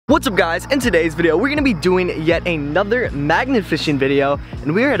What's up guys, in today's video we're gonna be doing yet another magnet fishing video,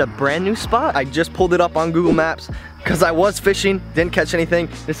 and we're at a brand new spot. I just pulled it up on Google Maps because I was fishing, didn't catch anything,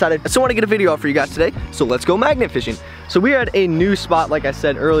 decided I still want to get a video out for you guys today, so let's go magnet fishing. So we're at a new spot like I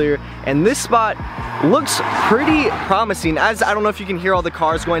said earlier, and this spot looks pretty promising. As I don't know if you can hear all the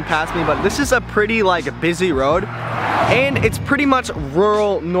cars going past me, but this is a pretty busy road, and it's pretty much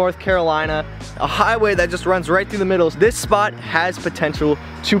rural North Carolina, a highway that just runs right through the middle. This spot has potential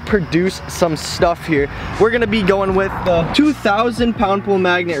to produce some stuff here. We're gonna be going with the 2,000 pound pull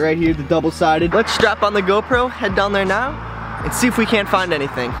magnet right here, the double-sided. Let's strap on the GoPro, head down there now, and see if we can't find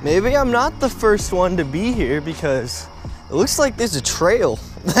anything. Maybe I'm not the first one to be here because it looks like there's a trail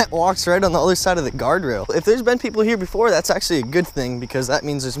that walks right on the other side of the guardrail. If there's been people here before, that's actually a good thing because that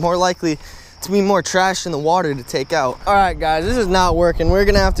means there's more likely to be more trash in the water to take out. All right guys, this is not working. We're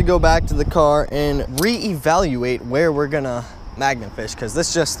gonna have to go back to the car and reevaluate where we're gonna magnet fish because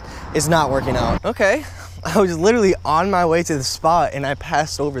this just is not working out. Okay, I was literally on my way to the spot and I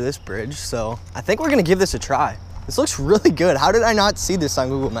passed over this bridge, so I think we're gonna give this a try. This looks really good. How did I not see this on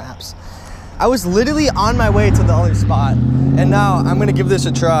Google Maps? I was literally on my way to the other spot, and now I'm gonna give this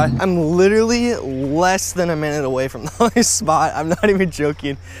a try. I'm literally less than a minute away from the other spot. I'm not even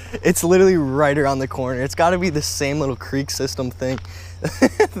joking. It's literally right around the corner. It's gotta be the same little creek system thing.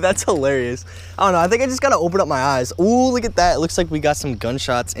 That's hilarious. I don't know, I think I just gotta open up my eyes. Ooh, look at that. It looks like we got some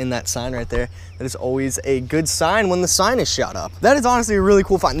gunshots in that sign right there. That is always a good sign when the sign is shot up. That is honestly a really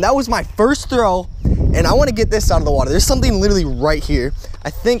cool find. That was my first throw, and I wanna get this out of the water. There's something literally right here.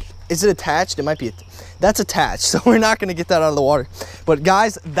 I think, is it attached? It might be, that's attached, so we're not gonna get that out of the water. But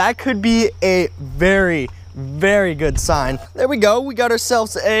guys, that could be a very, very good sign. There we go, we got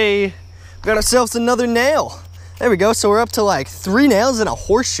ourselves another nail. There we go, so we're up to like 3 nails and a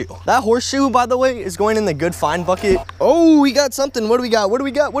horseshoe. That horseshoe, by the way, is going in the good find bucket. Oh, we got something. What do we got? What do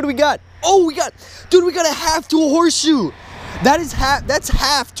we got? What do we got? Oh, dude, we got a half to a horseshoe. That's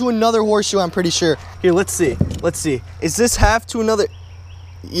half to another horseshoe, I'm pretty sure. Here, let's see. Is this half to another?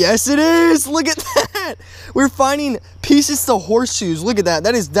 Yes, it is. Look at that. We're finding pieces to horseshoes. Look at that.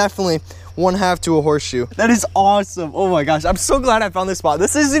 That is definitely 1/2 to a horseshoe. That is awesome. Oh my gosh. I'm so glad I found this spot.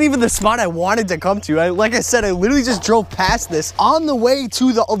 This isn't even the spot I wanted to come to. Like I said, I literally just drove past this on the way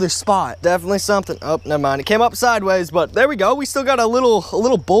to the other spot. Definitely something. Oh, never mind. It came up sideways, but there we go. We still got a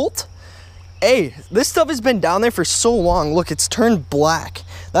little bolt. Hey, this stuff has been down there for so long. Look, it's turned black.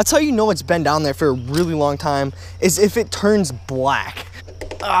 That's how you know it's been down there for a really long time, is if it turns black.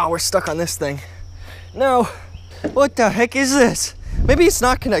 Ah, we're stuck on this thing. No, what the heck is this? Maybe it's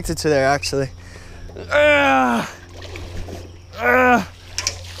not connected to there, actually. Oh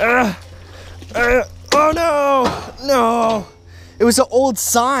no. It was an old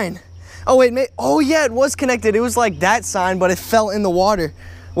sign. Oh wait, oh yeah, it was connected. It was like that sign, but it fell in the water.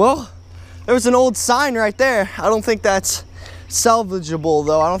 Well, there was an old sign right there. I don't think that's salvageable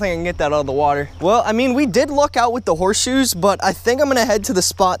though. I don't think I can get that out of the water. Well, I mean, we did luck out with the horseshoes, but I think I'm gonna head to the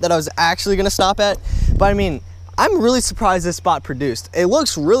spot that I was actually gonna stop at. But I mean, I'm really surprised this spot produced. It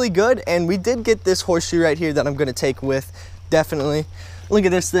looks really good, and we did get this horseshoe right here that I'm gonna take with, definitely. Look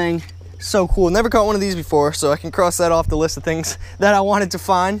at this thing, so cool. Never caught one of these before, so I can cross that off the list of things that I wanted to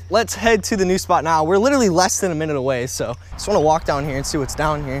find. Let's head to the new spot now. We're literally less than a minute away, so I just wanna walk down here and see what's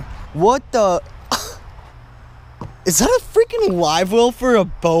down here. What the? Is that a freaking live well for a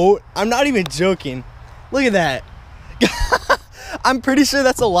boat? I'm not even joking. Look at that. I'm pretty sure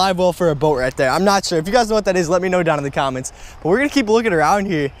that's a live well for a boat right there. I'm not sure. If you guys know what that is, let me know down in the comments. But we're gonna keep looking around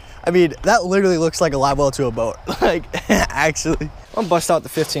here. I mean, that literally looks like a live well to a boat. Like, actually. I'm gonna bust out the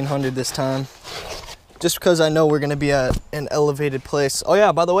 1500 this time, just because I know we're gonna be at an elevated place. Oh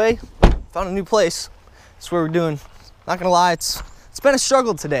yeah, by the way, found a new place. That's what we're doing. Not gonna lie, it's been a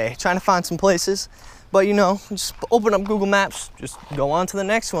struggle today, trying to find some places. But you know, just open up Google Maps, just go on to the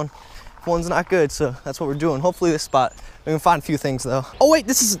next one. If one's not good, so that's what we're doing. Hopefully this spot, we can find a few things though. Oh wait,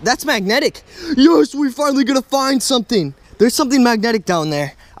 that's magnetic. Yes, we're finally gonna find something. There's something magnetic down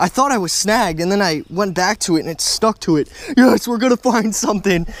there. I thought I was snagged, and then I went back to it and it stuck to it. Yes, we're gonna find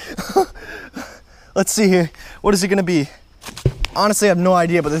something. Let's see here. What is it gonna be? Honestly, I have no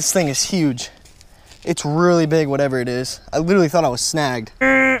idea, but this thing is huge. It's really big, whatever it is. I literally thought I was snagged.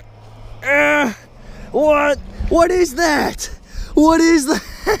 What is that? What is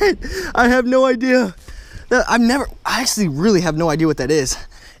that? I have no idea. I actually really have no idea what that is.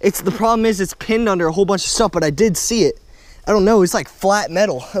 The problem is it's pinned under a whole bunch of stuff, but I did see it. I don't know, it's like flat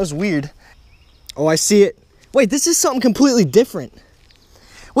metal. That was weird. Oh, I see it. Wait, this is something completely different.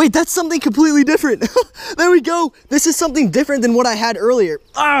 Wait, that's something completely different. There we go. This is something different than what I had earlier.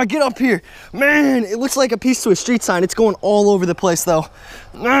 Ah, get up here. Man, it looks like a piece to a street sign. It's going all over the place though.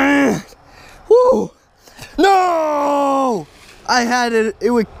 Man, woo. No! I had it,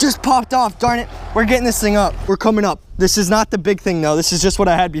 just popped off, darn it. We're getting this thing up. We're coming up. This is not the big thing though. This is just what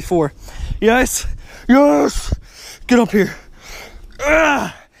I had before. Yes, yes. Get up here.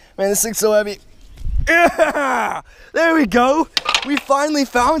 Ah, man, this thing's so heavy. Yeah, there we go. We finally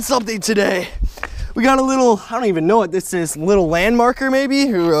found something today. We got a little, I don't even know what this is, little land marker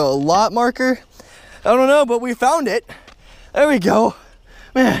maybe, or a lot marker. I don't know, but we found it. There we go.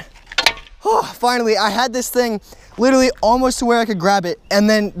 Man, oh, finally, I had this thing literally almost to where I could grab it, and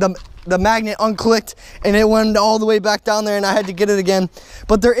then the magnet unclicked and it went all the way back down there and I had to get it again.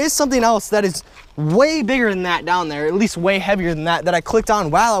 But there is something else that is way bigger than that down there, at least way heavier than that I clicked on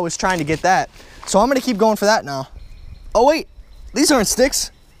while I was trying to get that. So I'm gonna keep going for that now. Oh wait, these aren't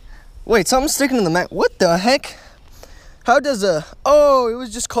sticks. Wait, something's sticking in the magnet. What the heck? How does oh, it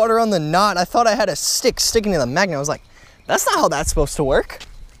was just caught around the knot. I thought I had a stick sticking in the magnet. I was like, that's not how that's supposed to work.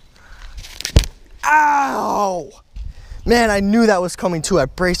 Ow! Man, I knew that was coming too. I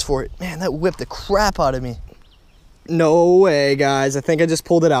braced for it. Man, that whipped the crap out of me. No way, guys. I think I just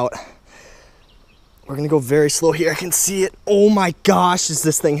pulled it out. We're gonna go very slow here. I can see it. Oh my gosh, is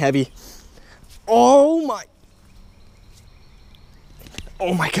this thing heavy? Oh my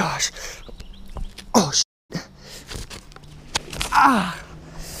gosh. Oh, shit. Ah.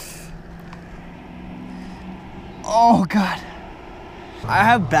 Oh God. I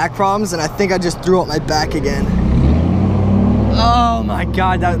have back problems and I think I just threw out my back again. Oh my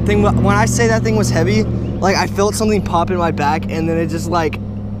God, that thing, when I say that thing was heavy, like I felt something pop in my back and then it just like,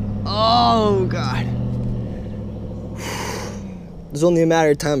 oh God. It was only a matter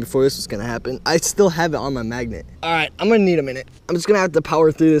of time before this was gonna happen. I still have it on my magnet. All right, I'm gonna need a minute. I'm just gonna have to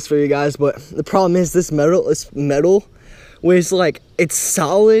power through this for you guys, but the problem is this metal weighs like, it's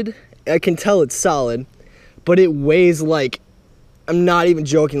solid. I can tell it's solid, but it weighs like, I'm not even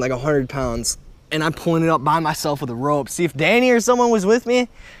joking, like 100 pounds. And I'm pulling it up by myself with a rope. See, if Danny or someone was with me,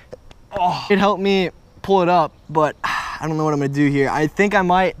 oh, it'd help me pull it up, but I don't know what I'm gonna do here. I think I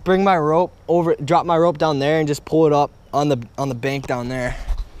might bring my rope over, drop my rope down there and just pull it up on the bank down there.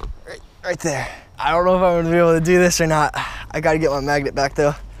 Right there. I don't know if I'm gonna be able to do this or not. I gotta get my magnet back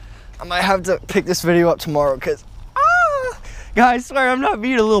though. I might have to pick this video up tomorrow because, guys, I swear I'm not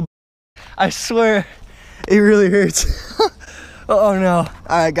being a little, I swear it really hurts. Oh no. All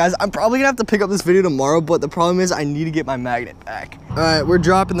right guys, I'm probably gonna have to pick up this video tomorrow, but the problem is I need to get my magnet back. All right, we're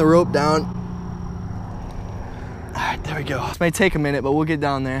dropping the rope down. All right, there we go. This may take a minute, but we'll get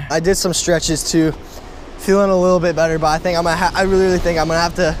down there. I did some stretches too. Feeling a little bit better, but I think I really think I'm gonna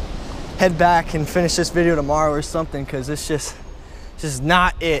have to head back and finish this video tomorrow or something, because it's just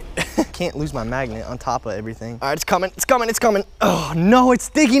not it. Can't lose my magnet on top of everything. All right, it's coming, it's coming, it's coming. Oh no, it's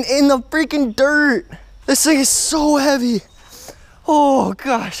digging in the freaking dirt. This thing is so heavy. Oh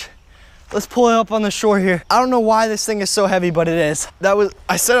gosh. Let's pull it up on the shore here. I don't know why this thing is so heavy, but it is.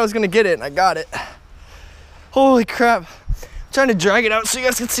 I said I was gonna get it and I got it. Holy crap. I'm trying to drag it out so you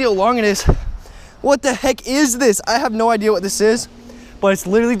guys can see how long it is. What the heck is this? I have no idea what this is, but it's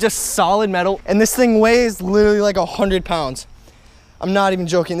literally just solid metal. And this thing weighs literally like 100 pounds. I'm not even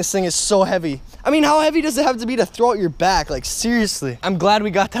joking. This thing is so heavy. I mean, how heavy does it have to be to throw out your back? Like seriously. I'm glad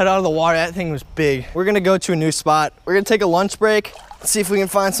we got that out of the water. That thing was big. We're gonna go to a new spot. We're gonna take a lunch break. See if we can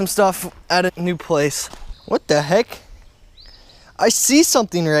find some stuff at a new place. What the heck? I see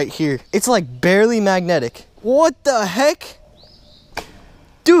something right here. It's like barely magnetic. What the heck?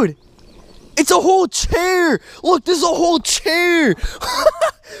 Dude, it's a whole chair. Look, this is a whole chair.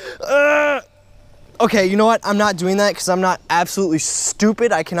 Okay, you know what? I'm not doing that because I'm not absolutely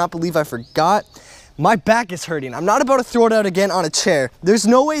stupid. I cannot believe I forgot. My back is hurting. I'm not about to throw it out again on a chair. There's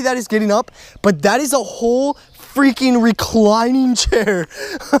no way that is getting up, but that is a whole freaking reclining chair.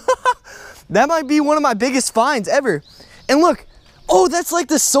 That might be one of my biggest finds ever. And look, oh, that's like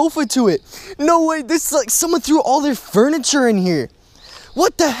the sofa to it. No way, this is like someone threw all their furniture in here.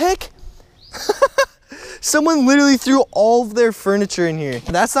 What the heck? Someone literally threw all of their furniture in here.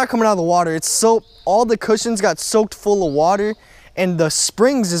 That's not coming out of the water. It's soap. All the cushions got soaked full of water, and the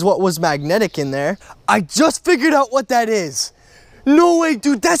springs is what was magnetic in there. I just figured out what that is. No way,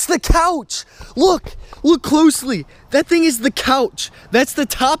 dude, that's the couch. Look closely. That thing is the couch. That's the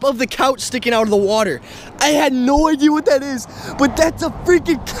top of the couch sticking out of the water. I had no idea what that is, but that's a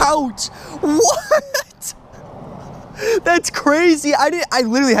freaking couch. What? That's crazy. I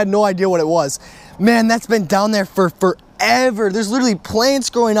literally had no idea what it was. Man, that's been down there for forever. There's literally plants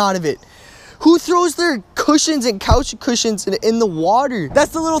growing out of it. Who throws their cushions and couch cushions in the water?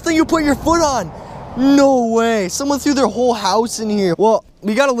 That's the little thing you put your foot on. No way. Someone threw their whole house in here. Well,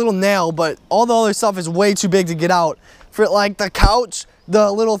 we got a little nail, but all the other stuff is way too big to get out. For like the couch,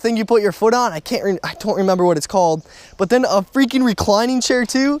 the little thing you put your foot on, I don't remember what it's called. But then a freaking reclining chair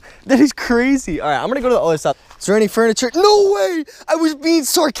too. That is crazy. All right, I'm gonna go to the other side. Is there any furniture? No way! I was being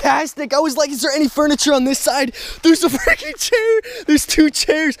sarcastic. I was like, is there any furniture on this side? There's a freaking chair. There's 2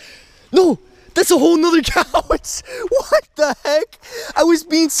 chairs. No, that's a whole nother couch. What the heck? I was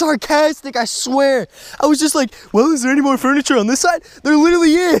being sarcastic, I swear. I was just like, well, is there any more furniture on this side? There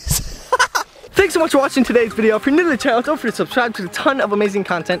literally is. Thanks so much for watching today's video. If you're new to the channel, don't forget to subscribe to a ton of amazing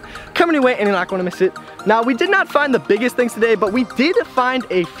content coming your way and you're not going to miss it. Now, we did not find the biggest things today, but we did find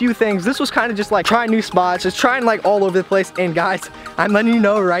a few things. This was kind of just like trying new spots, just trying like all over the place. And guys, I'm letting you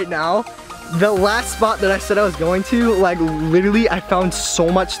know right now, the last spot that I said I was going to, like literally I found so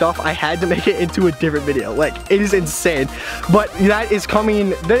much stuff I had to make it into a different video. Like it is insane. But that is coming,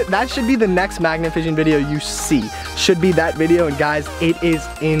 that should be the next magnet fishing video you see. Should be that video, and guys, it is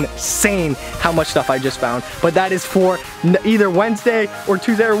insane how much stuff I just found. But that is for either Wednesday or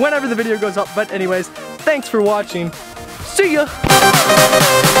Tuesday or whenever the video goes up. But anyways, thanks for watching. See ya.